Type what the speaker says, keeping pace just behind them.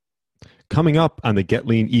Coming up on the Get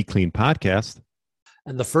Lean, Eat Clean podcast.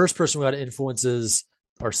 And the first person we got to influence is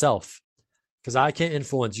ourselves. Because I can't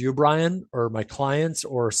influence you, Brian, or my clients,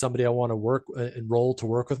 or somebody I want to enroll to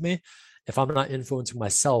work with me if I'm not influencing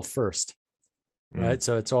myself first. Right.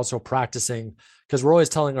 So it's also practicing, because we're always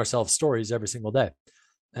telling ourselves stories every single day.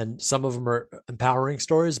 And some of them are empowering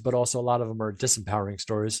stories, but also a lot of them are disempowering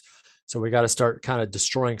stories. So we got to start kind of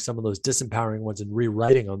destroying some of those disempowering ones and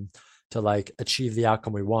rewriting them to like achieve the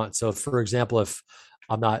outcome we want. So for example, if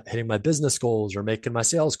I'm not hitting my business goals or making my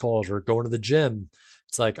sales calls or going to the gym,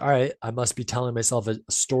 it's like, all right, I must be telling myself a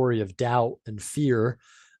story of doubt and fear.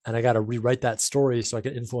 And I got to rewrite that story so I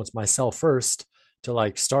can influence myself first to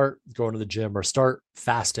like start going to the gym or start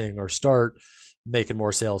fasting or start making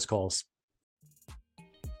more sales calls.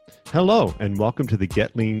 Hello, and welcome to the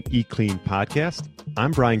Get Lean, Eat Clean podcast.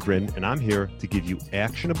 I'm Brian Grin, and I'm here to give you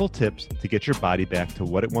actionable tips to get your body back to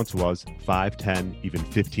what it once was 5, 10, even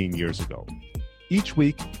 15 years ago. Each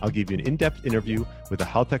week, I'll give you an in-depth interview with a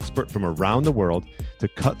health expert from around the world to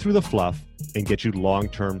cut through the fluff and get you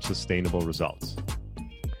long-term sustainable results.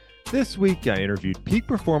 This week, I interviewed peak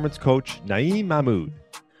performance coach Naeem Mahmood.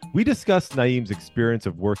 We discussed Naeem's experience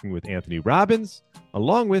of working with Anthony Robbins,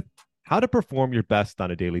 along with how to perform your best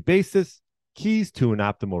on a daily basis, keys to an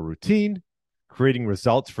optimal routine, creating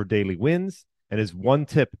results for daily wins, and his one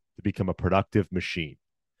tip to become a productive machine.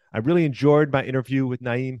 I really enjoyed my interview with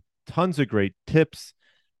Naeem. Tons of great tips,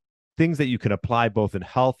 things that you can apply both in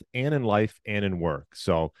health and in life and in work.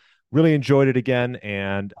 So really enjoyed it again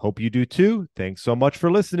and hope you do too. Thanks so much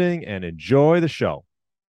for listening and enjoy the show.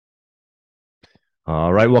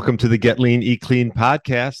 All right, welcome to the Get Lean, Eat Clean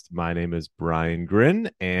podcast. My name is Brian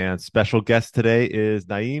Grin, and special guest today is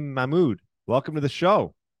Naeem Mahmood. Welcome to the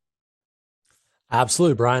show.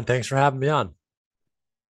 Absolutely, Brian. Thanks for having me on.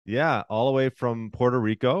 Yeah, all the way from Puerto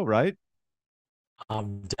Rico, right?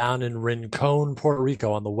 I'm down in Rincon, Puerto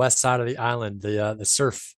Rico, on the west side of the island. The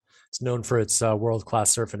surf, it's known for its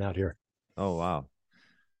world-class surfing out here. Oh, wow.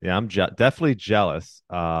 Yeah, I'm definitely jealous.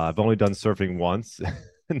 I've only done surfing once.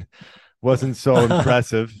 Wasn't so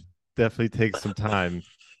impressive. Definitely takes some time.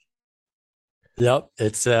 Yep,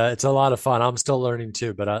 it's a lot of fun. I'm still learning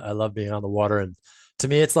too, but I love being on the water. And to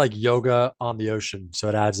me, it's like yoga on the ocean. So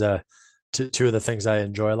it adds two of the things I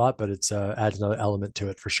enjoy a lot, but it's adds another element to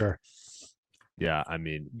it for sure. Yeah, I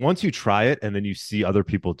mean, once you try it and then you see other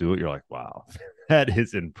people do it, you're like, wow, that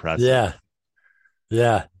is impressive.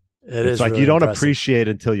 Yeah, it's like really you don't appreciate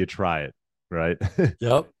it until you try it, right?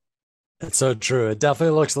 Yep. It's so true. It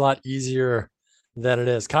definitely looks a lot easier than it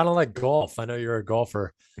is. Kind of like golf. I know you're a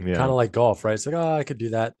golfer. Yeah. Kind of like golf, right? It's like, oh, I could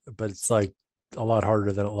do that, but it's like a lot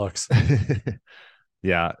harder than it looks.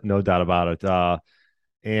 Yeah, no doubt about it.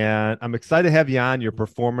 And I'm excited to have you on, your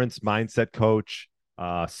performance mindset coach,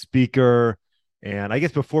 speaker. And I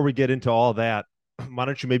guess before we get into all that, why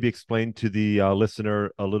don't you maybe explain to the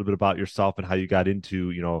listener a little bit about yourself and how you got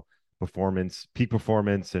into, performance, peak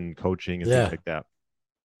performance and coaching and things like that.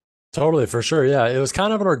 Totally, for sure. Yeah, it was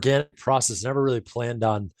kind of an organic process. Never really planned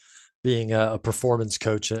on being a performance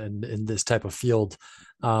coach in this type of field.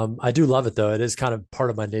 I do love it, though. It is kind of part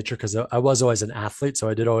of my nature because I was always an athlete. So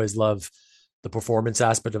I did always love the performance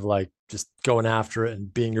aspect of like just going after it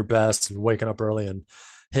and being your best and waking up early and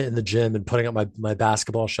hitting the gym and putting up my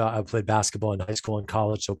basketball shot. I played basketball in high school and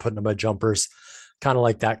college. So putting up my jumpers, kind of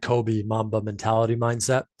like that Kobe Mamba mentality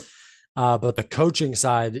mindset. But the coaching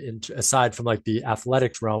side, aside from like the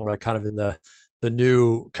athletics realm, we're kind of in the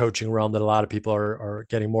new coaching realm that a lot of people are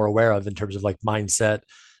getting more aware of in terms of like mindset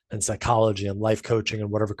and psychology and life coaching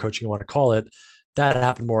and whatever coaching you want to call it. That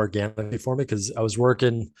happened more organically for me because I was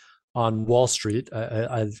working on Wall Street.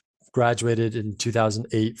 I graduated in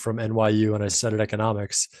 2008 from NYU and I studied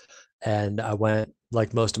economics. And I went,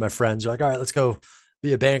 like most of my friends, are like, all right, let's go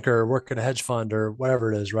be a banker or work at a hedge fund or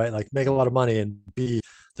whatever it is, right? Like make a lot of money and be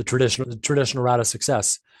the traditional route of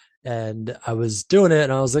success. And I was doing it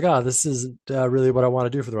and I was like, oh, this isn't really what I want to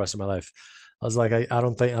do for the rest of my life. I was like, I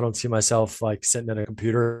don't see myself like sitting at a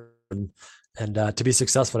computer and to be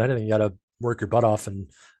successful in anything, you got to work your butt off and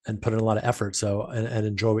put in a lot of effort. So, and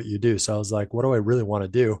enjoy what you do. So I was like, what do I really want to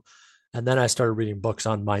do? And then I started reading books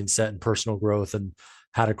on mindset and personal growth and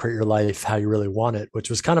how to create your life, how you really want it, which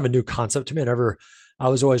was kind of a new concept to me. I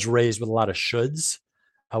was always raised with a lot of shoulds.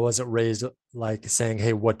 I wasn't raised like saying,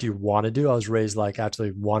 hey, what do you want to do? I was raised like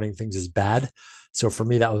actually wanting things is bad. So for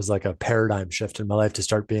me, that was like a paradigm shift in my life to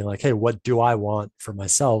start being like, hey, what do I want for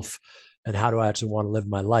myself? And how do I actually want to live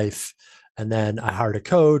my life? And then I hired a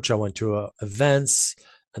coach. I went to events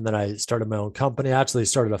and then I started my own company. I actually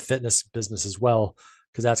started a fitness business as well,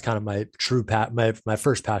 because that's kind of my true my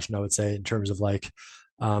first passion, I would say, in terms of like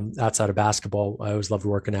outside of basketball. I always loved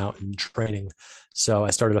working out and training. So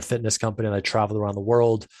I started a fitness company and I traveled around the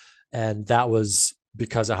world. And that was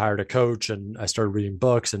because I hired a coach and I started reading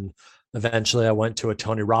books. And eventually I went to a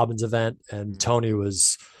Tony Robbins event, and Tony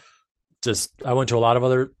was just, I went to a lot of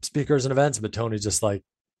other speakers and events, but Tony's just like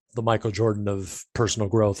the Michael Jordan of personal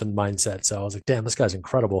growth and mindset. So I was like, damn, this guy's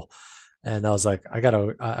incredible. And I was like, I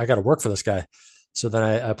gotta work for this guy. So then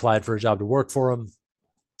I applied for a job to work for him.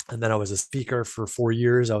 And then I was a speaker for 4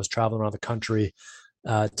 years. I was traveling around the country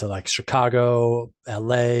to like Chicago,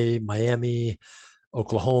 LA, Miami,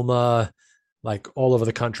 Oklahoma, like all over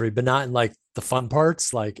the country, but not in like the fun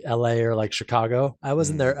parts like LA or like Chicago. I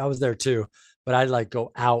wasn't there. I was there too, but I'd like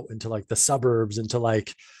go out into like the suburbs, into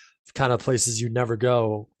like kind of places you never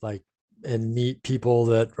go, like, and meet people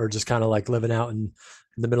that are just kind of like living out in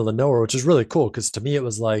the middle of nowhere, which is really cool. Cause to me, it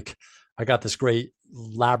was like, I got this great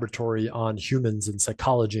laboratory on humans and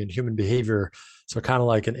psychology and human behavior. So kind of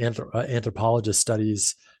like an anthropologist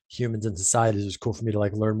studies humans and societies. It was cool for me to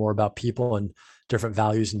like learn more about people and different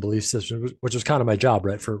values and belief systems, which was kind of my job,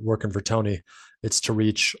 right? For working for Tony, it's to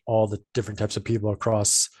reach all the different types of people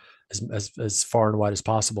across as far and wide as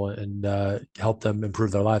possible, and help them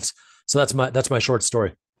improve their lives. So that's my short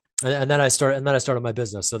story. And then I started my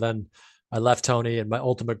business. So then I left Tony, and my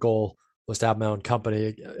ultimate goal was to have my own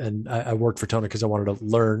company. And I worked for Tony because I wanted to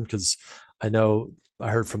learn, because I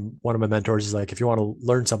heard from one of my mentors, he's like, if you want to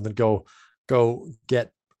learn something, go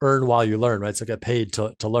earn while you learn, right? So get paid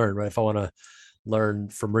to learn, right? If I want to learn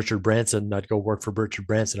from Richard Branson, I'd go work for Richard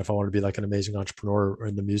Branson. If I want to be like an amazing entrepreneur or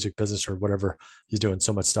in the music business or whatever, he's doing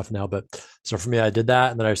so much stuff now. But so for me, I did that.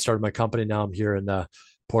 And then I started my company. Now I'm here in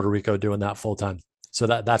Puerto Rico doing that full time. So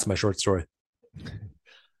that's my short story.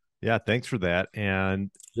 Yeah. Thanks for that. And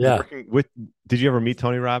yeah, did you ever meet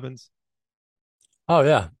Tony Robbins? Oh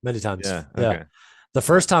yeah. Many times. Yeah. Yeah. Okay. The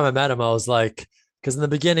first time I met him, I was like, because in the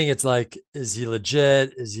beginning, it's like, is he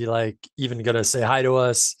legit? Is he like even going to say hi to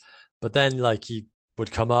us? But then like he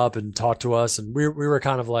would come up and talk to us. And we were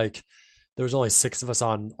kind of like, there was only 6 of us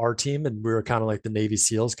on our team. And we were kind of like the Navy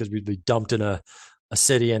SEALs, because we'd be dumped in a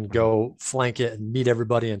city and go flank it and meet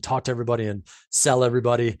everybody and talk to everybody and sell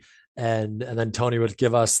everybody. And then Tony would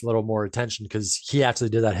give us a little more attention, because he actually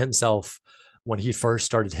did that himself when he first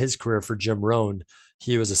started his career for Jim Rohn.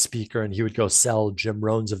 He was a speaker and he would go sell Jim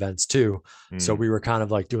Rohn's events too. So we were kind of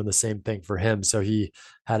like doing the same thing for him. So he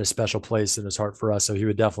had a special place in his heart for us. So he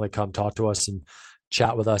would definitely come talk to us and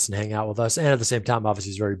chat with us and hang out with us. And at the same time, obviously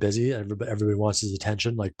he's very busy. Everybody wants his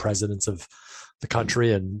attention, like presidents of the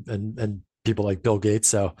country and people like Bill Gates.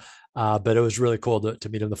 So, but it was really cool to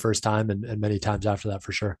meet him the first time, and many times after that,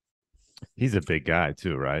 for sure. He's a big guy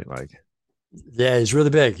too, right? Like, yeah, he's really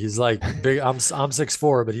big. He's like big. I'm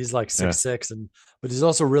 6'4", but he's like 6'6", but he's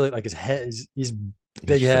also really like his head. He's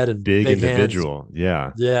big head and big individual. Hands.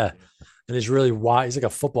 Yeah, yeah, and he's really wide. He's like a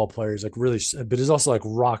football player. He's like really, but he's also like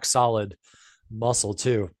rock solid muscle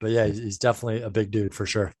too. But yeah, he's definitely a big dude for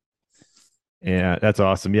sure. Yeah, that's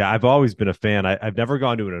awesome. Yeah, I've always been a fan. I've never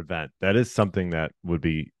gone to an event. That is something that would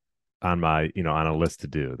be on my, on a list to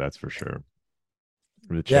do. That's for sure.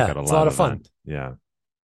 Yeah, it's a lot of fun. Yeah.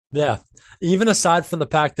 Yeah. Even aside from the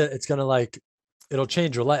fact that it's going to like, it'll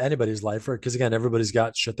change anybody's life, right? Because again, everybody's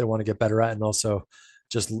got shit they want to get better at. And also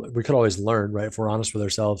just, we could always learn, right? If we're honest with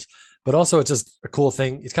ourselves, but also it's just a cool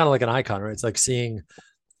thing. It's kind of like an icon, right? It's like seeing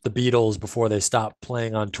the Beatles before they stopped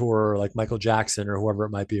playing on tour, or like Michael Jackson or whoever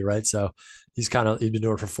it might be. Right. So he's been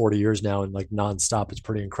doing it for 40 years now and like nonstop. It's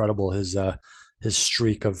pretty incredible. His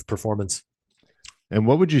streak of performance. And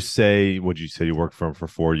what would you say? Would you say you worked for him for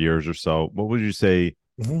 4 years or so? What would you say,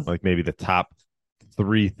 like maybe the top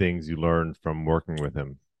 3 things you learned from working with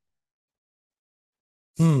him?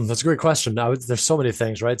 That's a great question. There's so many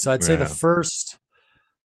things, right? So I'd say the first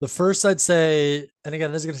I'd say, and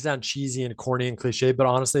again, this is going to sound cheesy and corny and cliche, but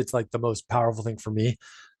honestly, it's like the most powerful thing for me.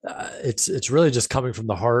 It's really just coming from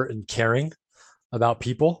the heart and caring about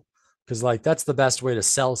people. Because like that's the best way to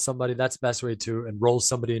sell somebody. That's the best way to enroll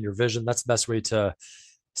somebody in your vision. That's the best way to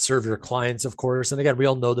serve your clients, of course. And again, we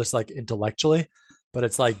all know this like intellectually, but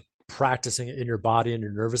it's like practicing it in your body and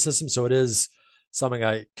your nervous system. So it is something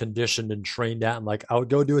I conditioned and trained at. And like I would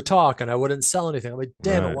go do a talk and I wouldn't sell anything. I'm like,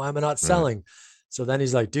 damn it, why am I not selling? Right. So then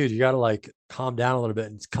he's like, dude, you got to like calm down a little bit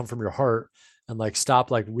and come from your heart and like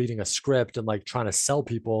stop like reading a script and like trying to sell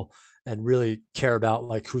people, and really care about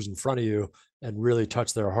like who's in front of you and really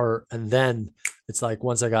touch their heart. And then it's like,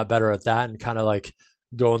 once I got better at that and kind of like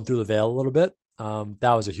going through the veil a little bit,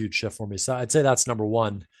 that was a huge shift for me. So I'd say that's number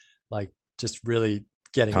one, like just really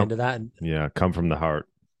getting into that. And come from the heart.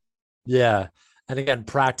 Yeah. And again,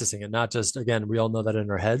 practicing it, not just, again, we all know that in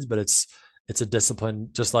our heads, but it's it's a discipline,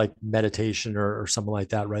 just like meditation or something like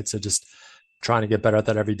that, right? So just trying to get better at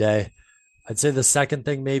that every day. I'd say the second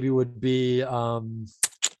thing maybe would be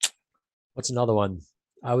what's another one?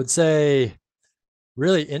 I would say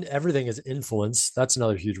really in everything is influence. That's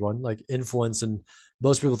another huge one, like influence. And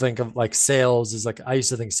most people think of like sales is like, I used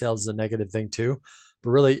to think sales is a negative thing too, but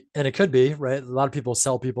really, and it could be, right? A lot of people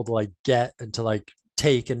sell people to like get and to like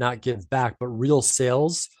take and not give back, but real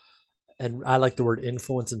sales, and I like the word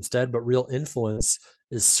influence instead, but real influence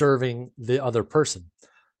is serving the other person.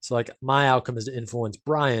 So like my outcome is to influence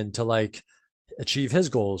Brian to like achieve his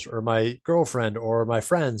goals, or my girlfriend or my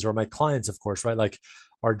friends or my clients, of course, right? Like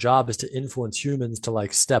our job is to influence humans to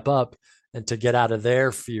like step up and to get out of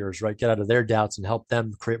their fears, right? Get out of their doubts and help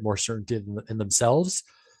them create more certainty in themselves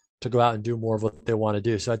to go out and do more of what they want to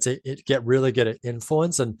do. So I'd say get really good at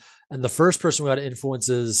influence. And the first person we got to influence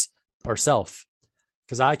is ourselves,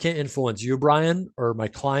 because I can't influence you, Brian, or my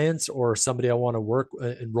clients or somebody I want to work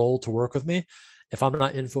enroll to work with me if I'm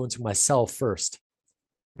not influencing myself first,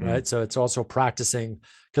 Mm. right? So it's also practicing,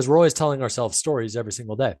 because we're always telling ourselves stories every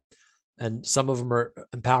single day. And some of them are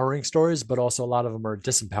empowering stories, but also a lot of them are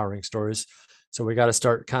disempowering stories. So we got to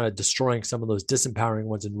start kind of destroying some of those disempowering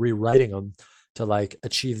ones and rewriting them to like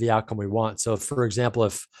achieve the outcome we want. So for example,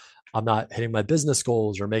 if I'm not hitting my business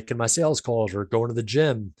goals or making my sales calls or going to the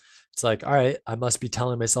gym, it's like, all right, I must be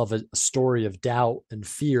telling myself a story of doubt and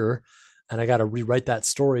fear. And I got to rewrite that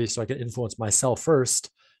story so I can influence myself first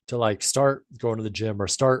to like start going to the gym or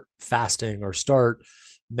start fasting or start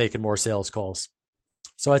making more sales calls.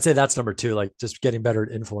 So I'd say that's number two, like just getting better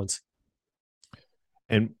at influence.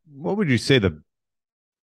 And what would you say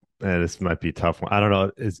this might be a tough one. I don't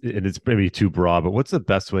know. It's maybe too broad, but what's the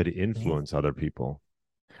best way to Mhm. influence other people?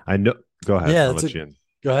 I know. Go ahead. Yeah, I'll that's a let you in.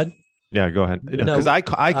 go ahead. Yeah, go ahead. Because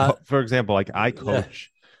No, for example, like yeah,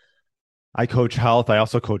 I coach health. I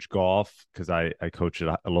also coach golf because I coach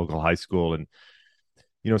at a local high school. And,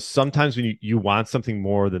 sometimes when you want something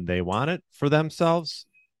more than they want it for themselves,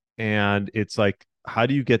 and it's like, how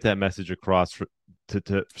do you get that message across so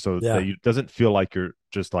that yeah. you doesn't feel like you're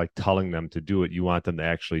just like telling them to do it. You want them to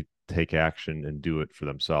actually take action and do it for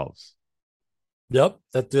themselves. Yep.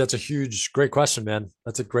 That's a great question, man.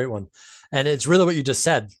 That's a great one. And it's really what you just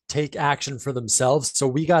said. Take action for themselves. So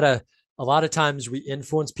we gotta a lot of times we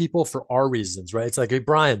influence people for our reasons, right? It's like, hey,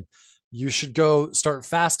 Brian, you should go start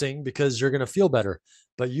fasting because you're gonna feel better.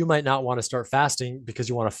 But you might not want to start fasting because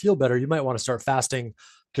you want to feel better. You might want to start fasting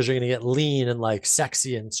because you're gonna get lean and like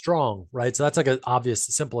sexy and strong, right? So that's like an obvious,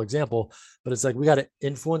 simple example. But it's like we gotta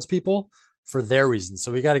influence people for their reasons.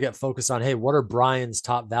 So we got to get focused on, hey, what are Brian's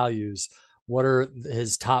top values? What are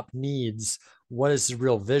his top needs? What is his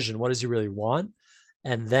real vision? What does he really want?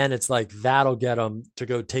 And then it's like that'll get him to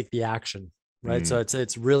go take the action, right? So Mm,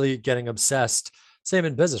 it's really getting obsessed. Same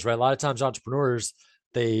in business, right? A lot of times entrepreneurs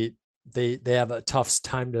they they have a tough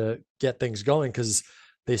time to get things going because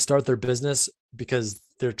they start their business because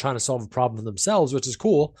they're trying to solve a problem for themselves, which is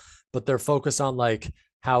cool, but they're focused on like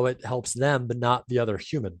how it helps them, but not the other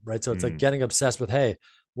human, right? So it's like mm, getting obsessed with, hey,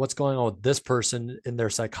 what's going on with this person in their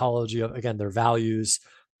psychology, again, their values,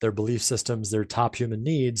 their belief systems, their top human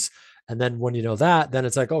needs. And then when you know that, then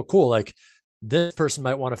it's like, oh, cool. Like this person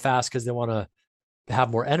might want to fast because they want to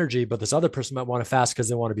have more energy, but this other person might want to fast because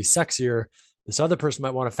they want to be sexier. This other person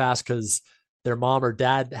might want to fast because their mom or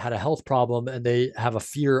dad had a health problem and they have a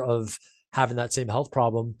fear of having that same health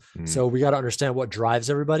problem. mm. So we got to understand what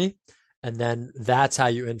drives everybody. And then that's how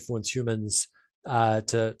you influence humans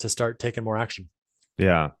to start taking more action.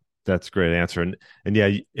 Yeah, that's a great answer. And yeah,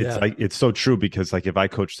 it's Yeah. like it's so true because like if I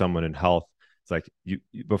coach someone in health, it's like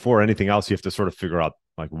before anything else, you have to sort of figure out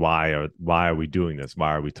like why are we doing this?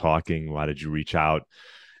 Why are we talking? Why did you reach out?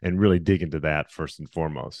 And really dig into that first and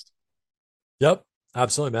foremost. Yep.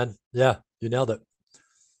 Absolutely, man. Yeah. You nailed it.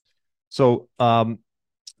 So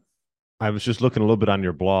I was just looking a little bit on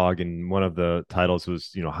your blog, and one of the titles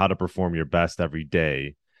was, how to perform your best every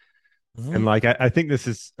day. And Mhm. like I think this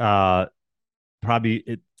is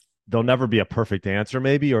probably there'll never be a perfect answer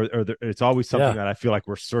maybe it's always something Yeah. that I feel like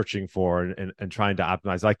we're searching for and trying to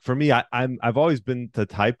optimize. Like for me, I've always been the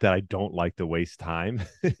type that I don't like to waste time.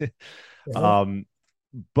 Uh-huh. um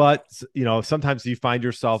but sometimes you find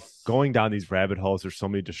yourself going down these rabbit holes. There's so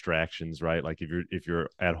many distractions, right? Like if you're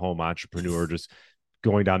at home entrepreneur, just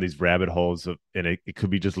going down these rabbit holes and it could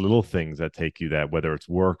be just little things that take you that, whether it's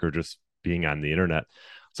work or just being on the internet.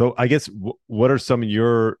 So I guess what are some of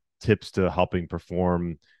your tips to helping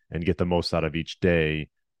perform and get the most out of each day,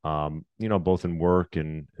 both in work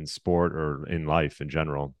and sport or in life in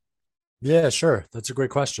general? Yeah, sure. That's a great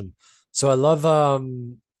question. So I love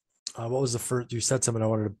What was the first? You said something I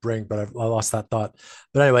wanted to bring, but I lost that thought.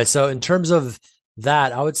 But anyway, so in terms of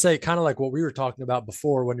that, I would say kind of like what we were talking about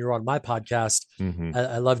before when you were on my podcast. Hmm.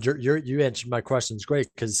 I loved you answered my questions great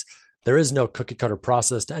because there is no cookie cutter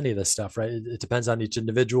process to any of this stuff, right? It depends on each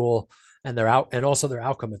individual and their out and also their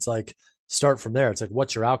outcome. It's like start from there. It's like,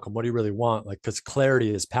 what's your outcome? What do you really want? Like, because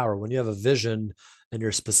clarity is power. When you have a vision and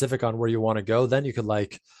you're specific on where you want to go, then you could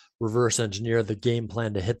like reverse engineer the game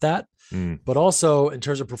plan to hit that. Mm. But also in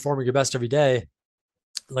terms of performing your best every day,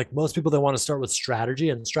 like most people, they want to start with strategy,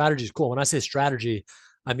 and strategy is cool. When I say strategy,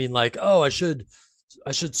 I mean like, oh, I should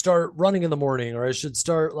start running in the morning, or I should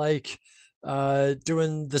start like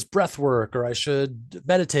doing this breath work, or I should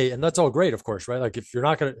meditate. And that's all great, of course, right? Like if you're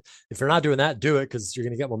not doing that, do it because you're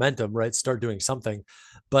gonna get momentum, right? Start doing something.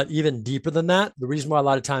 But even deeper than that, the reason why a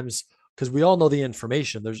lot of times, because we all know the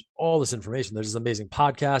information, there's all this information. There's this amazing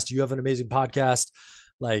podcast. You have an amazing podcast.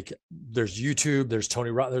 Like there's YouTube, there's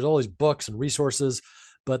Tony Robbins, there's all these books and resources.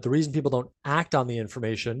 But the reason people don't act on the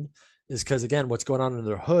information is because, again, what's going on in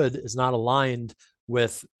their hood is not aligned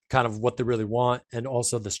with kind of what they really want and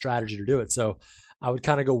also the strategy to do it. So I would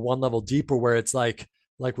kind of go one level deeper where it's like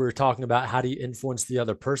we were talking about, how do you influence the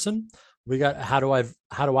other person? We got how do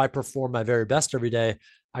I perform my very best every day?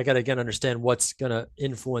 I got to again understand what's going to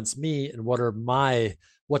influence me and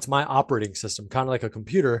what's my operating system, kind of like a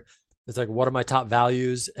computer. It's like, what are my top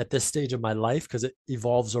values at this stage of my life? Because it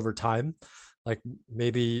evolves over time. Like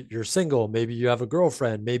maybe you're single, maybe you have a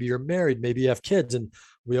girlfriend, maybe you're married, maybe you have kids, and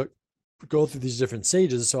we go through these different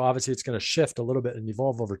stages. So obviously it's going to shift a little bit and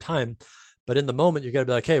evolve over time. But in the moment, you got to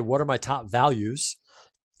be like, hey, what are my top values?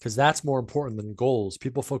 Because that's more important than goals.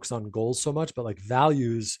 People focus on goals so much, but like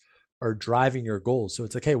values are driving your goals. So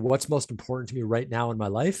it's like, hey, what's most important to me right now in my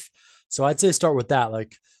life? So I'd say start with that.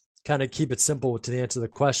 Like kind of keep it simple to answer the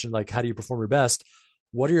question, like, how do you perform your best?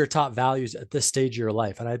 What are your top values at this stage of your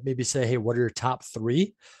life? And I'd maybe say, hey, what are your top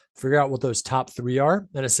three? Figure out what those top three are.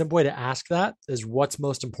 And a simple way to ask that is, what's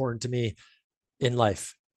most important to me in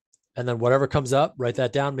life? And then whatever comes up, write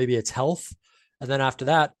that down. Maybe it's health. And then after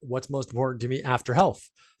that, what's most important to me after health?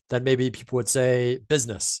 Then maybe people would say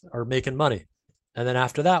business or making money. And then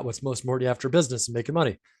after that, what's most important after business and making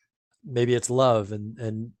money? Maybe it's love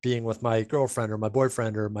and being with my girlfriend or my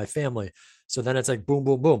boyfriend or my family. So then it's like boom,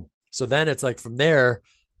 boom, boom. So then it's like from there,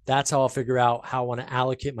 that's how I'll figure out how I want to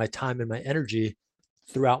allocate my time and my energy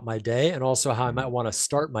throughout my day, and also how I might want to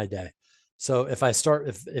start my day. So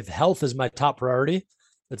if health is my top priority,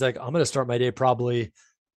 it's like I'm going to start my day probably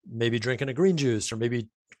maybe drinking a green juice, or maybe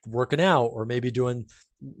working out, or maybe doing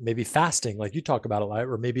maybe fasting like you talk about a lot,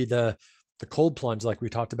 or maybe the cold plunge like we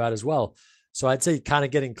talked about as well. So I'd say kind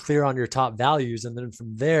of getting clear on your top values, and then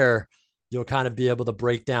from there you'll kind of be able to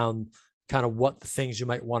break down kind of what the things you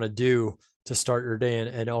might want to do to start your day,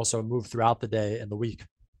 and also move throughout the day and the week.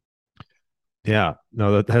 Yeah,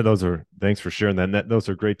 no, those are, thanks for sharing that. Those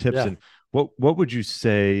are great tips. Yeah. And what would you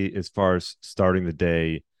say as far as starting the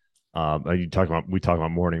day? We talk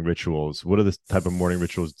about morning rituals. What are the type of morning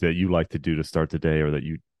rituals that you like to do to start the day, or that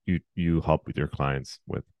you help with your clients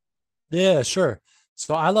with? Yeah, sure.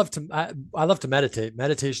 So I love to meditate.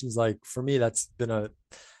 Meditation's like, for me, that's been a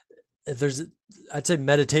if there's I'd say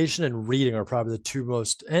meditation and reading are probably the two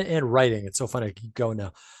most, and writing. It's so funny, I keep going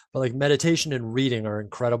now. But like meditation and reading are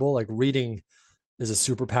incredible. Like reading is a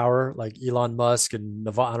superpower. Like Elon Musk and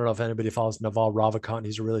Naval, I don't know if anybody follows Naval Ravikant.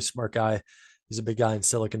 He's a really smart guy. He's a big guy in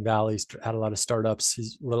Silicon Valley. He's had a lot of startups.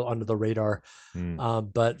 He's a little under the radar.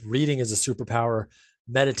 Mm. But reading is a superpower.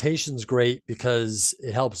 Meditation's great because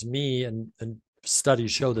it helps me, and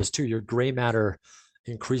studies show this too. Your gray matter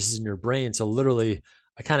increases in your brain. So literally,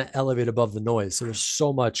 I kind of elevate above the noise. So there's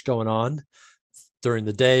so much going on during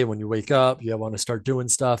the day. When you wake up, you want to start doing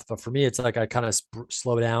stuff. But for me, it's like I kind of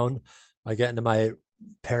slow down. I get into my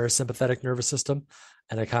parasympathetic nervous system,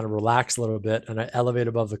 and I kind of relax a little bit, and I elevate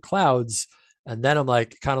above the clouds. And then I'm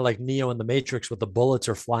like kind of like Neo in the Matrix, with the bullets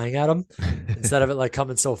are flying at him instead of it like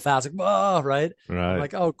coming so fast, like, whoa, right? I'm Right.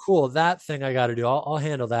 like, oh, cool. That thing I got to do. I'll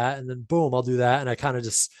handle that. And then boom, I'll do that. And I kind of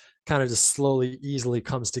just slowly, easily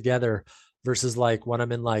comes together, versus like when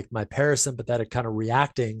I'm in like my parasympathetic kind of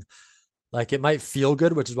reacting, like it might feel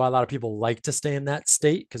good, which is why a lot of people like to stay in that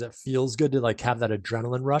state, because it feels good to like have that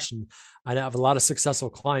adrenaline rush. And I have a lot of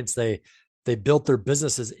successful clients. They built their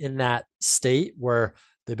businesses in that state where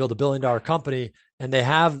they build $1 billion company, and they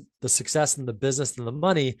have the success in the business and the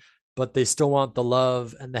money, but they still want the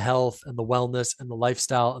love and the health and the wellness and the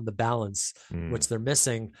lifestyle and the balance, Mm. which they're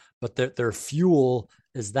missing. But their fuel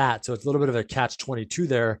is that. So it's a little bit of a catch 22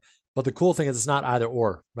 there. But the cool thing is it's not either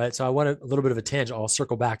or, right? So I went a little bit of a tangent. I'll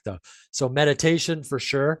circle back though. So meditation for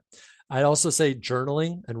sure. I'd also say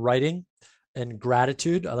journaling and writing. and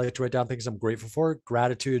gratitude. I like to write down things I'm grateful for.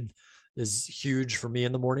 Gratitude is huge for me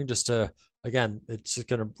in the morning, just to, again, it's just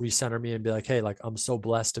going to recenter me and be like, hey, like I'm so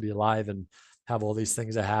blessed to be alive and have all these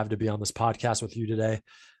things I have, to be on this podcast with you today.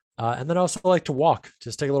 And then I also like to walk,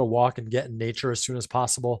 just take a little walk and get in nature as soon as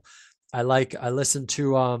possible. I listen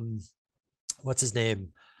to, what's his name?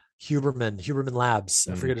 Huberman Labs.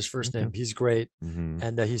 I forget his first Okay. name. He's great. Mm-hmm.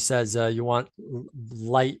 And he says, you want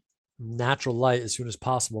light, natural light as soon as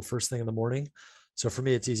possible, first thing in the morning. So for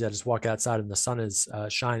me, it's easy. I just walk outside and the sun is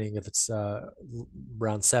shining. If it's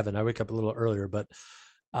around 7, I wake up a little earlier, but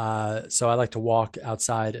so I like to walk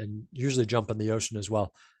outside and usually jump in the ocean as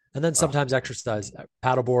well. And then Oh, sometimes exercise,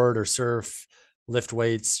 paddleboard or surf, lift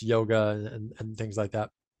weights, yoga, and things like that.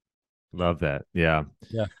 love that. Yeah.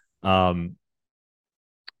 Yeah. Um,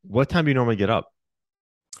 what time do you normally get up?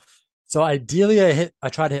 So ideally, I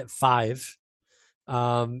try to hit 5.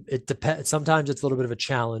 It depends. Sometimes it's a little bit of a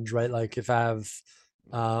challenge, right? Like if I have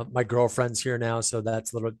my girlfriend's here now, so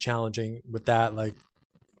that's a little challenging with that, like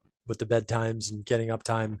with the bedtimes and getting up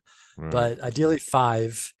time. Right. But ideally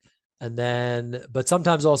 5, and then but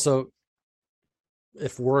sometimes also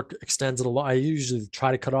if work extends it a lot, I usually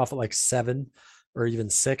try to cut off at like 7 or even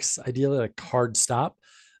 6, ideally, like hard stop.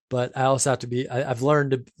 But I also have to be, I've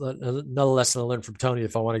learned another lesson I learned from Tony.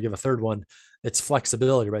 If I want to give a third one, it's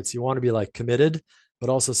flexibility, right? So you want to be like committed, but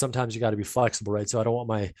also sometimes you got to be flexible, right? So I don't want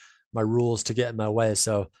my rules to get in my way.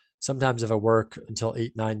 So sometimes if I work until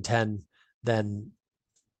 8, 9, 10, then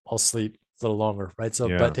I'll sleep a little longer, right? So,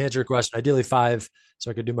 Yeah. but to answer your question, ideally 5,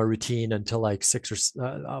 so I could do my routine until like 6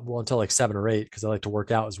 or well, until like 7 or 8, because I like to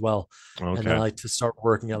work out as well, and then I Okay. like to start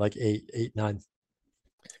working at like 8, 9.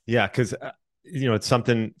 Yeah, because it's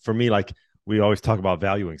something for me. Like we always talk about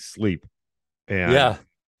valuing sleep, and Yeah,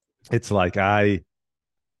 it's like and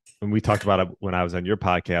we talked about it when I was on your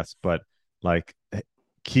podcast, but like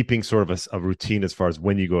keeping sort of a routine as far as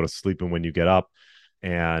when you go to sleep and when you get up.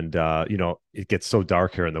 And it gets so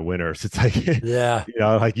dark here in the winters. It's like yeah,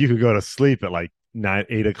 like you could go to sleep at like 9,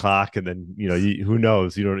 8 o'clock, and then who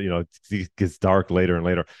knows? It gets dark later and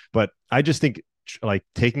later. But I just think like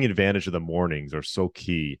taking advantage of the mornings are so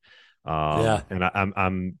key. yeah. And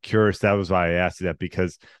I'm curious. That was why I asked you that,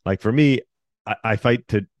 because like for me, I fight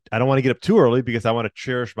to. I don't want to get up too early because I want to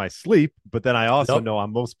cherish my sleep, but then I also Yep. know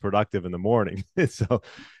I'm most productive in the morning. So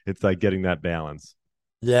it's like getting that balance.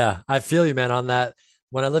 Yeah, I feel you, man, on that.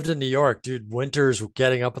 When I lived in New York, dude, winters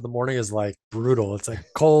getting up in the morning is like brutal. It's like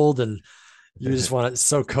cold and you just want it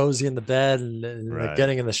so cozy in the bed and like Right.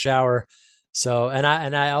 getting in the shower. So, and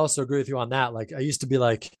I also agree with you on that. Like I used to be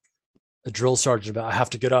like a drill sergeant about I have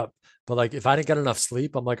to get up, but like if I didn't get enough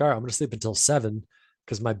sleep, I'm like, all right, I'm going to sleep until 7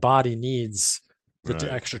 because my body needs the Right.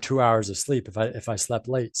 extra 2 hours of sleep if I slept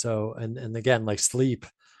late. So, and again, like sleep,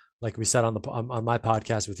 like we said on my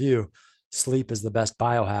podcast with you, sleep is the best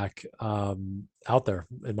biohack out there,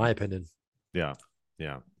 in my opinion. Yeah.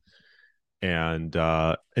 Yeah. And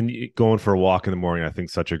going for a walk in the morning, I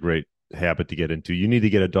think such a great habit to get into. You need to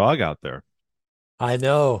get a dog out there. I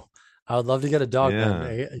know. I would love to get a dog, man.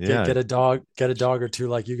 Yeah. Get Yeah. get a dog or two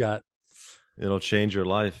like you got. It'll change your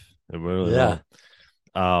life. It really Yeah. will.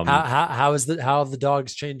 Um, How have the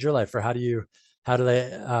dogs changed your life, or how do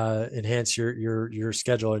they enhance your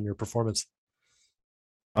schedule and your performance?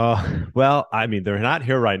 well, I mean, they're not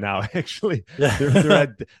here right now. Actually, they're Yeah. at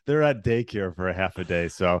they're at daycare for a half a day.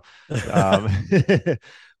 So, um,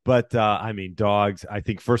 but I mean, dogs. I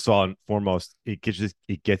think first of all and foremost, it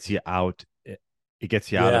gets you out. It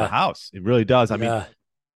gets you out of the Yeah. house. It really does. I mean,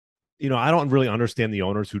 Yeah. I don't really understand the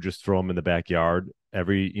owners who just throw them in the backyard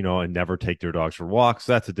and never take their dogs for walks.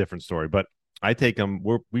 That's a different story. But I take them.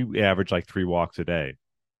 We average like 3 walks a day,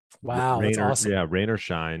 Wow, that's awesome. rain or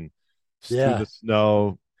shine, through Yeah. the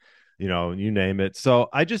snow, you name it. So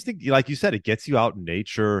I just think, like you said, it gets you out in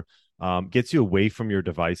nature, gets you away from your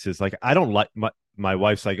devices. Like I don't like my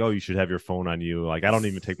wife's like, oh, you should have your phone on you. Like I don't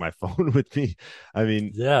even take my phone with me. I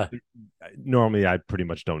mean, Yeah. normally I pretty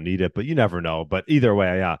much don't need it, but you never know. But either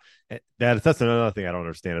way, yeah, that's another thing I don't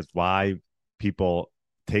understand is why people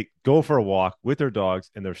go for a walk with their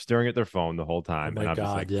dogs and they're staring at their phone the whole Oh time, and my I'm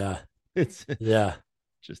just like, God. Yeah. it's Yeah.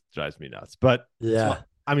 just drives me nuts. But Yeah.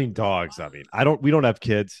 I mean, dogs. I mean, we don't have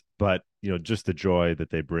kids, but just the joy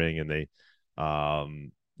that they bring, and they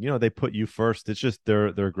put you first. It's just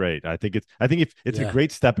they're great. I think if it's a Yeah.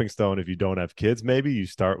 great stepping stone if you don't have kids, maybe you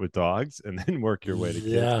start with dogs and then work your way to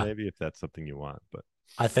kids, Yeah. maybe if that's something you want. But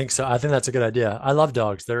I think so. I think that's a good idea. I love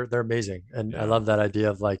dogs. They're amazing. And I yeah, love that idea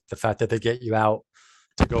of like the fact that they get you out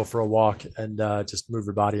to go for a walk and just move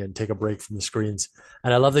your body and take a break from the screens.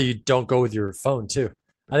 And I love that you don't go with your phone too.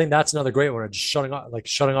 I think that's another great one. Just shutting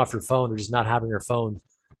off your phone or just not having your phone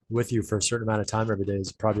with you for a certain amount of time every day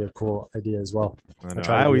is probably a cool idea as well. I know.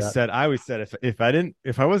 I always said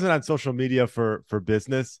if I wasn't on social media for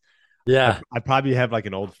business, Yeah. I'd probably have like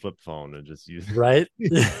an old flip phone and just use it. Right.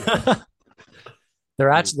 They're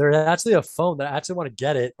actually a phone that I actually want to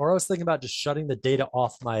get it. Or I was thinking about just shutting the data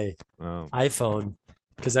off my iPhone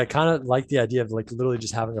because I kind of like the idea of like literally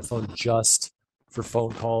just having a phone just for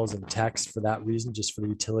phone calls and text for that reason, just for the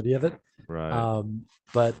utility of it. Right.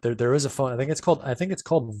 But there is a phone. I think it's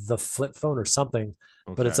called the flip phone or something.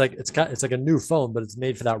 Okay. But it's like a new phone, but it's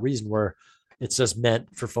made for that reason where it's just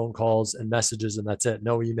meant for phone calls and messages and that's it.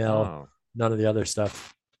 No email, none of the other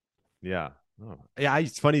stuff. Yeah. Oh. Yeah,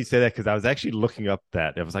 it's funny you say that because I was actually looking up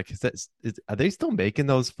that. I was like, are they still making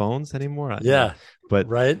those phones anymore? Yeah. But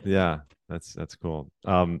right. Yeah, that's cool.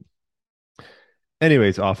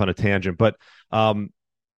 Anyways, off on a tangent, but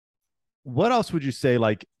what else would you say?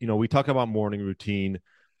 Like, we talk about morning routine.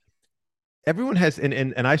 Everyone has,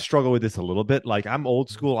 and I struggle with this a little bit. Like, I'm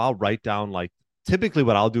old school. I'll write down, like, typically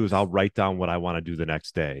what I'll do is I'll write down what I want to do the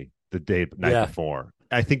next day, the night before.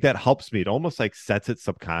 I think that helps me. It almost like sets it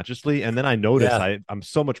subconsciously. And then I notice I'm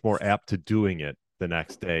so much more apt to doing it the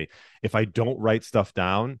next day. If I don't write stuff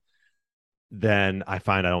down, then I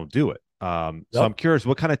find I don't do it. So I'm curious,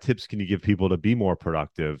 what kind of tips can you give people to be more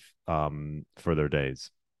productive for their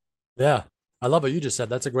days? Yeah. I love what you just said.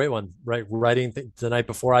 That's a great one, right? Writing the night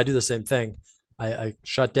before. I do the same thing. I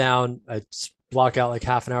shut down, I block out like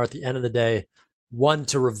half an hour at the end of the day, one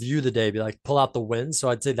to review the day, be like, pull out the wins. So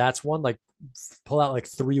I'd say that's one, like pull out like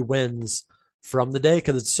 3 wins from the day.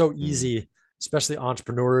 Cause it's so easy, especially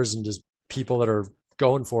entrepreneurs and just people that are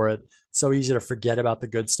going for it. So easy to forget about the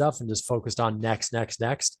good stuff and just focused on next.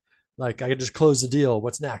 Like I could just close the deal.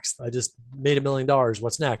 What's next? I just made $1 million.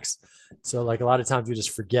 What's next? So like a lot of times we just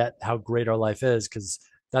forget how great our life is because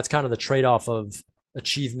that's kind of the trade-off of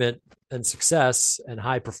achievement and success and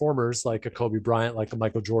high performers like a Kobe Bryant, like a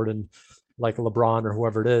Michael Jordan, like a LeBron or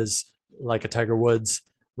whoever it is, like a Tiger Woods,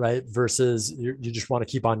 right? Versus you just want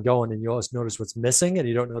to keep on going and you always notice what's missing and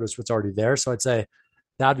you don't notice what's already there. So I'd say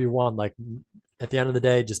that'd be one, like at the end of the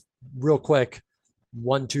day, just real quick,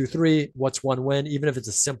 1, 2, 3, what's one win? Even if it's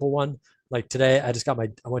a simple one, like today, I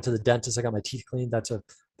went to the dentist. I got my teeth cleaned. That's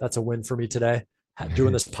a win for me today.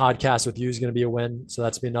 Doing this podcast with you is going to be a win. So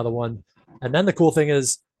that's be another one. And then the cool thing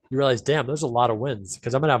is you realize, damn, there's a lot of wins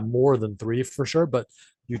because I'm going to have more than 3 for sure. But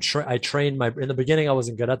I trained in the beginning, I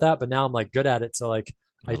wasn't good at that, but now I'm like good at it. So like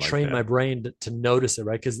I trained my brain to notice it.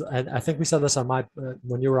 Right. Cause I think we said this on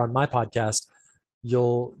when you were on my podcast,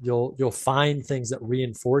 you'll find things that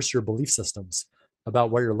reinforce your belief systems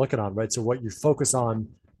about what you're looking on. Right. So what you focus on,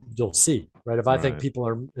 you'll see, right? If I think people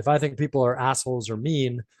are assholes or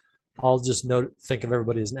mean, I'll just think of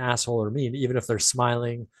everybody as an asshole or mean, even if they're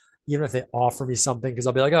smiling, even if they offer me something, because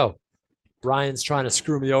I'll be like, oh, Brian's trying to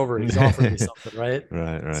screw me over. He's offering me something, right?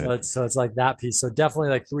 Right. So it's like that piece. So definitely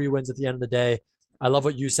like 3 wins at the end of the day. I love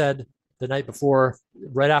what you said the night before,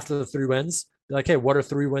 right after the 3 wins. Be like, hey, what are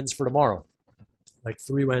 3 wins for tomorrow? Like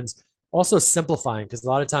 3 wins. Also simplifying, because a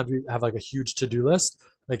lot of times we have like a huge to-do list.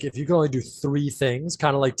 Like if you can only do 3 things,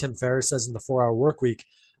 kind of like Tim Ferriss says in the 4-Hour Work Week.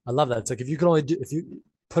 I love that. It's like if you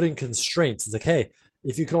put in constraints, it's like, hey,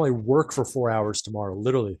 if you can only work for 4 hours tomorrow,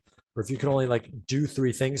 literally, or if you can only like do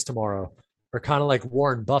 3 things tomorrow, or kind of like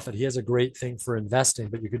Warren Buffett, he has a great thing for investing,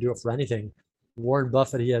 but you could do it for anything. Warren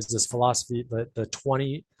Buffett, he has this philosophy, the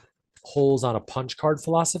 20 holes on a punch card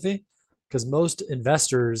philosophy, because most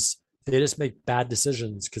investors, they just make bad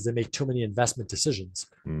decisions because they make too many investment decisions.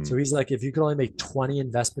 So he's like, if you could only make 20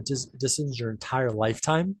 investment decisions your entire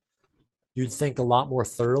lifetime, you'd think a lot more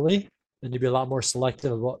thoroughly and you'd be a lot more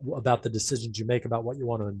selective about the decisions you make about what you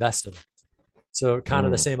want to invest in. So kind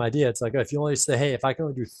of the same idea. It's like, if you only say, hey, if I can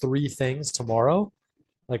only do 3 things tomorrow,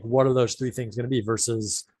 like what are those 3 things going to be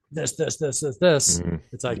versus this.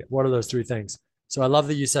 It's like, what are those 3 things? So I love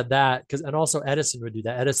that you said that, and also Edison would do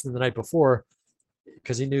that. Edison the night before,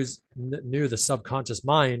 because he knew the subconscious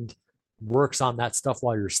mind works on that stuff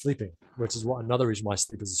while you're sleeping, which is another reason why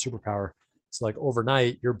sleep is a superpower. So like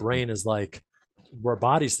overnight, your brain is like, our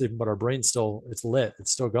body's sleeping, but our brain's it's lit.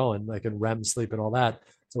 It's still going, like in REM sleep and all that.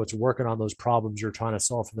 So it's working on those problems you're trying to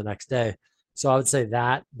solve for the next day. So I would say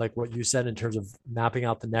that, like what you said in terms of mapping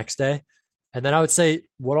out the next day. And then I would say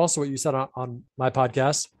what you said on my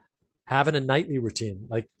podcast, having a nightly routine.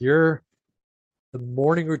 Like the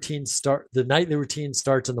nightly routine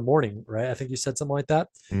starts in the morning, right? I think you said something like that.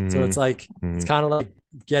 So it's like, it's kind of like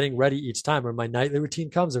getting ready each time. When my nightly routine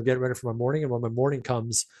comes, I'm getting ready for my morning. And when my morning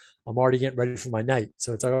comes, I'm already getting ready for my night.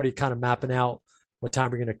 So it's already kind of mapping out what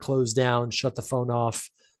time we're going to close down, shut the phone off,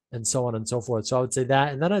 and so on and so forth. So I would say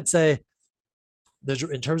that. And then I'd say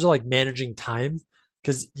in terms of like managing time,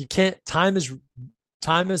 because you can't, time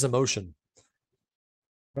is emotion,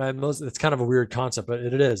 right? It's kind of a weird concept, but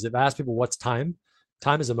it is. If I ask people what's time,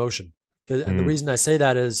 time is emotion. And the Mm. reason I say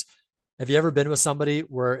that is, have you ever been with somebody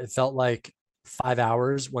where it felt like 5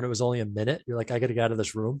 hours when it was only a minute? You're like, I got to get out of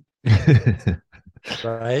this room,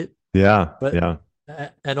 right? Yeah. But Yeah.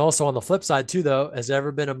 and also on the flip side too, though, has there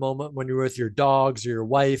ever been a moment when you were with your dogs or your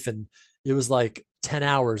wife and it was like 10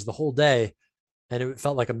 hours the whole day and it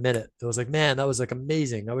felt like a minute? It was like, man, that was like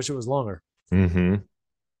amazing. I wish it was longer. Hmm.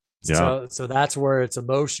 Yeah. So that's where it's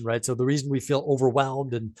emotion, right? So the reason we feel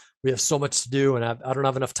overwhelmed and we have so much to do and I don't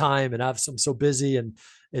have enough time and I'm so busy, and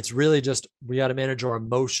it's really just we got to manage our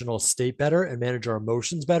emotional state better and manage our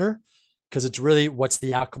emotions better, because it's really what's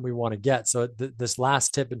the outcome we want to get. So this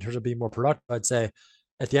last tip in terms of being more productive, I'd say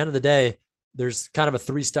at the end of the day, there's kind of a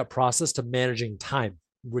 3-step process to managing time,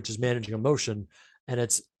 which is managing emotion, and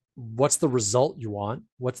it's what's the result you want,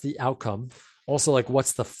 what's the outcome, also like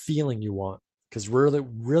what's the feeling you want, because really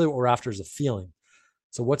what we're after is a feeling.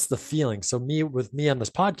 So what's the feeling? So me on this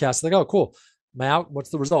podcast, like, oh, cool. What's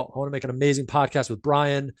the result? I want to make an amazing podcast with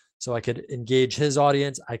Brian so I could engage his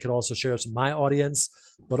audience. I could also share some of my audience,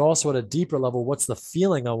 but also at a deeper level, what's the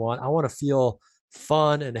feeling I want? I want to feel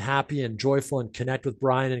fun and happy and joyful and connect with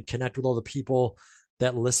Brian and connect with all the people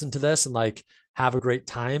that listen to this and like have a great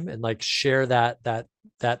time and like share that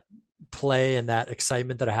play and that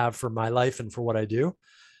excitement that I have for my life and for what I do.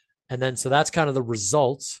 And then, so that's kind of the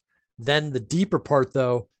results. Then the deeper part,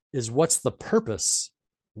 though, is what's the purpose?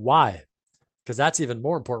 Why? Because that's even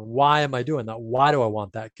more important. Why am I doing that? Why do I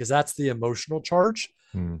want that? Because that's the emotional charge.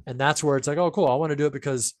 Mm. And that's where it's like, oh, cool. I want to do it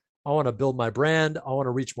because I want to build my brand. I want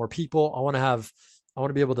to reach more people. I want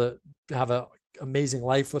to be able to have an amazing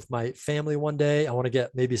life with my family one day. I want to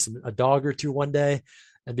get maybe a dog or two one day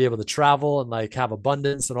and be able to travel and like have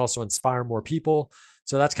abundance and also inspire more people.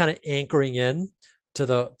 So that's kind of anchoring in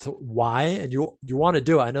to why, and you want to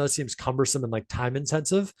do it. I know it seems cumbersome and like time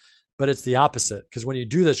intensive, but it's the opposite, because when you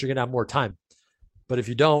do this, you're going to have more time. But if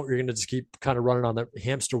you don't, you're going to just keep kind of running on the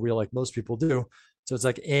hamster wheel like most people do. So it's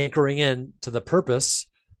like anchoring in to the purpose,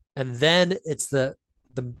 and then it's the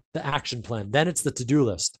action plan. Then it's the to-do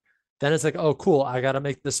list. Then it's like, oh, cool, I got to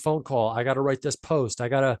make this phone call. I got to write this post. I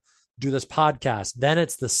got to do this podcast. Then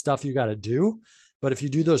it's the stuff you got to do. But if you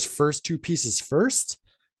do those first two pieces first,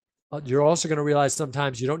 you're also going to realize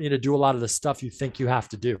sometimes you don't need to do a lot of the stuff you think you have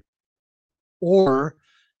to do, or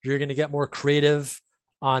you're going to get more creative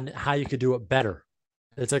on how you could do it better.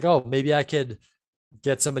 It's like, oh, maybe I could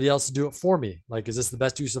get somebody else to do it for me. Like, is this the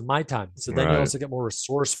best use of my time? So then you also get more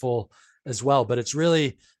resourceful as well. But it's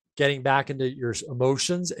really getting back into your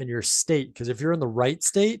emotions and your state. Because if you're in the right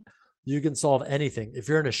state, you can solve anything. If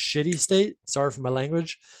you're in a shitty state, sorry for my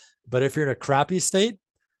language, but if you're in a crappy state,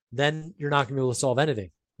 then you're not going to be able to solve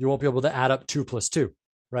anything. You won't be able to add up 2 + 2,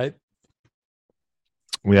 right?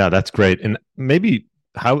 Yeah, that's great. And maybe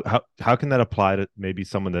how can that apply to maybe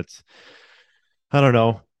someone that's, I don't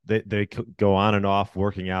know, they go on and off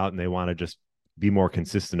working out and they want to just be more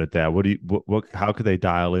consistent at that. How could they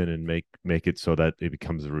dial in and make it so that it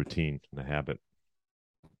becomes a routine and a habit?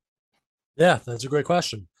 Yeah, that's a great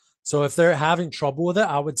question. So if they're having trouble with it,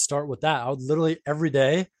 I would start with that. I would literally every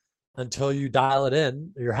day until you dial it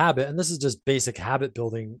in, your habit. And this is just basic habit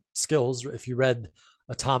building skills. If you read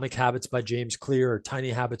Atomic Habits by James Clear or Tiny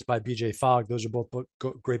Habits by BJ Fogg, those are both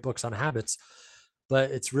great books on habits.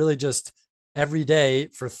 But it's really just every day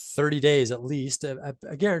for 30 days at least.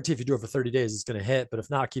 I guarantee if you do it for 30 days, it's going to hit. But if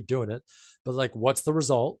not, keep doing it. But like, what's the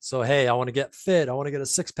result? So, hey, I want to get fit. I want to get a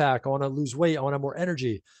 6-pack. I want to lose weight. I want to have more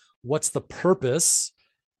energy. What's the purpose?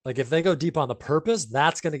 Like, if they go deep on the purpose,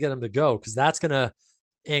 that's going to get them to go, because that's going to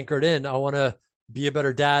anchored in. I want to be a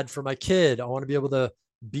better dad for my kid. I want to be able to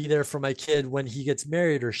be there for my kid when he gets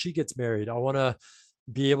married or she gets married. I want to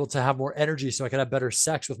be able to have more energy so I can have better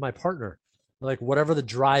sex with my partner. Like, whatever the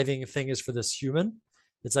driving thing is for this human,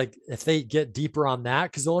 it's like if they get deeper on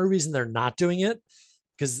that, because the only reason they're not doing it,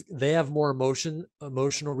 because they have more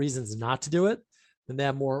emotional reasons not to do it, than they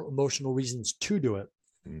have more emotional reasons to do it.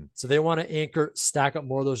 So they want to stack up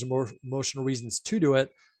more of those emotional reasons to do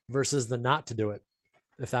it versus the not to do it,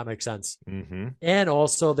 if that makes sense. Mm-hmm. And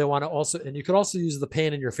also they want to and you could also use the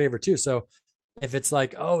pain in your favor too. So if it's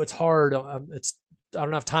like, oh, it's hard, I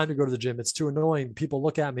don't have time to go to the gym, it's too annoying, people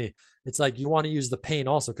look at me, it's like you want to use the pain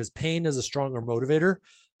also, because pain is a stronger motivator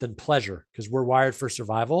than pleasure, because we're wired for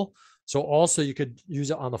survival. So also you could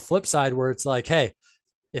use it on the flip side where it's like, hey,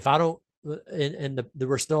 if I don't,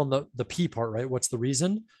 we're still in the P part, right? What's the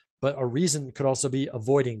reason? But a reason could also be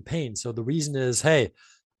avoiding pain. So the reason is, hey,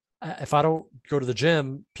 if I don't go to the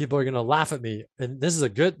gym, people are going to laugh at me. And this is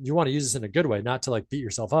you want to use this in a good way, not to like beat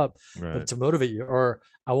yourself up, but Right. to motivate you. Or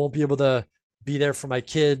I won't be able to be there for my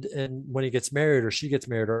kid and when he gets married or she gets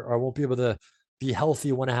married, or I won't be able to be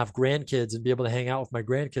healthy when I have grandkids and be able to hang out with my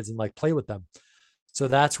grandkids and like play with them. So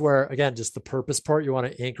that's where, again, just the purpose part, you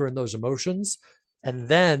want to anchor in those emotions. And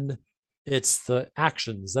then it's the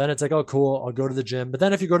actions. Then it's like, oh, cool, I'll go to the gym. But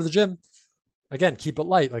then if you go to the gym, again, keep it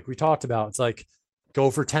light. Like we talked about, it's like go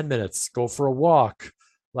for 10 minutes, go for a walk.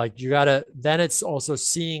 Like you got to, then it's also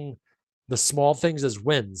seeing the small things as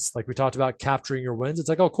wins. Like we talked about capturing your wins. It's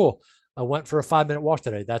like, oh, cool. I went for a 5-minute walk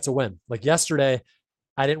today. That's a win. Like yesterday,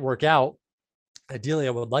 I didn't work out. Ideally,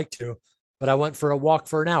 I would like to, but I went for a walk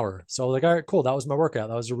for an hour. So like, all right, cool. That was my workout.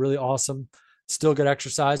 That was a really awesome, still good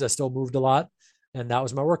exercise. I still moved a lot. And that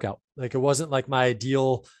was my workout. Like it wasn't like my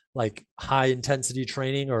ideal, like high intensity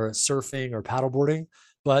training or surfing or paddleboarding,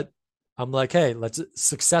 but I'm like, hey,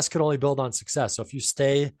 success can only build on success. So if you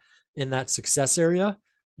stay in that success area,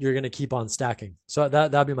 you're going to keep on stacking. So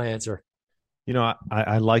that'd be my answer.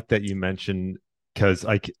 I like that you mentioned, because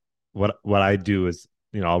like what I do is,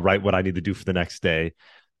 I'll write what I need to do for the next day,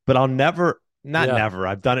 but I'll never, not Yeah. never,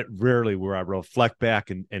 I've done it rarely where I reflect back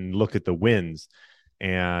and look at the wins.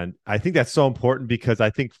 And I think that's so important because I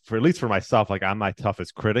think for, at least for myself, like I'm my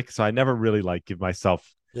toughest critic. So I never really like give myself,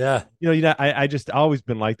 Yeah. I just always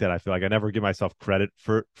been like that. I feel like I never give myself credit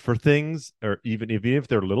for things, or even if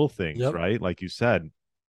they're little things, Yep. right? Like you said,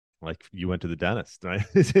 like you went to the dentist, right?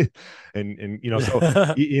 and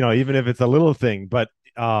so even if it's a little thing, but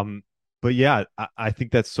yeah, I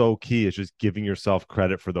think that's so key, is just giving yourself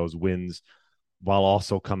credit for those wins while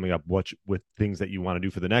also coming up with things that you want to do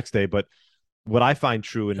for the next day. But what I find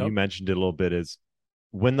true, and you Yep. mentioned it a little bit, is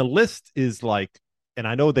when the list is like, and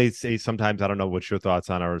I know they say sometimes, I don't know what your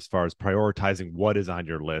thoughts on are as far as prioritizing what is on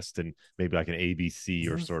your list, and maybe like an ABC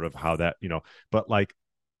or Mhm. sort of how that, but like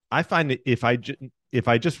I find that if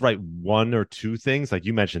I just write one or two things, like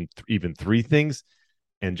you mentioned, even three things,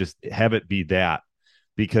 and just have it be that,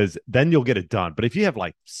 because then you'll get it done. But if you have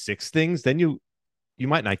like six things, then you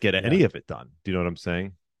might not get Yeah. any of it done. Do you know what I'm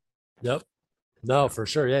saying? Yep. No, Yeah. for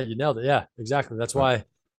sure. Yeah, you nailed it. Yeah, exactly. That's Uh, why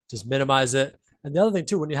just minimize it. And the other thing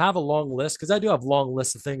too, when you have a long list, because I do have long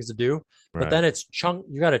lists of things to do, but right. then it's chunk.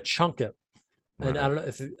 You got to chunk it. And I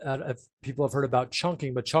Right. don't know if people have heard about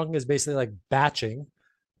chunking, but chunking is basically like batching.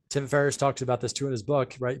 Tim Ferriss talks about this too in his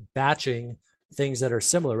book, right? Batching things that are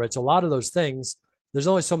similar, right? So a lot of those things, there's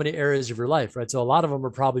only so many areas of your life, right? So a lot of them are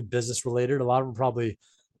probably business related, a lot of them are probably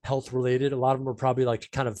health related, a lot of them are probably like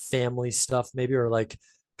kind of family stuff, maybe, or like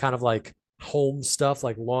kind of like home stuff,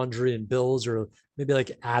 like laundry and bills, or maybe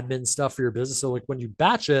like admin stuff for your business. So like when you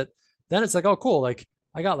batch it, then it's like, oh, cool. Like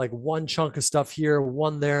I got like one chunk of stuff here,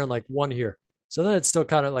 one there, and like one here. So then it's still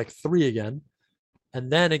kind of like three again. And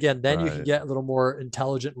then again, then you can Right. get a little more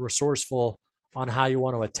intelligent and resourceful on how you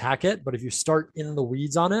want to attack it. But if you start in the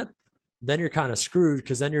weeds on it, then you're kind of screwed,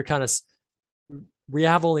 because then you're kind of, we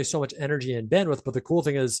have only so much energy and bandwidth. But the cool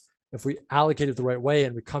thing is, if we allocate it the right way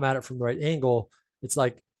and we come at it from the right angle, it's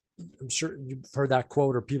like, I'm sure you've heard that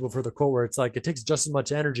quote, or people have heard the quote, where it's like it takes just as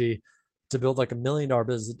much energy to build like $1 million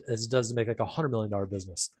business as it does to make like $100 million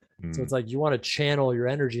business. So Mm. it's like you want to channel your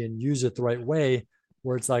energy and use it the right way,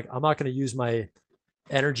 where it's like, I'm not going to use my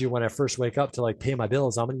energy when I first wake up to like pay my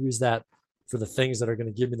bills. I'm going to use that for the things that are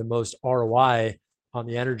going to give me the most ROI on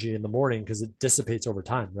the energy in the morning, because it dissipates over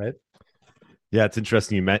time, right? Yeah, it's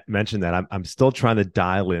interesting you mentioned that. I'm still trying to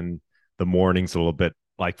dial in the mornings a little bit.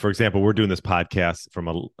 Like for example, we're doing this podcast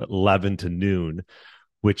from 11 to noon,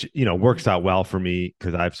 which works out well for me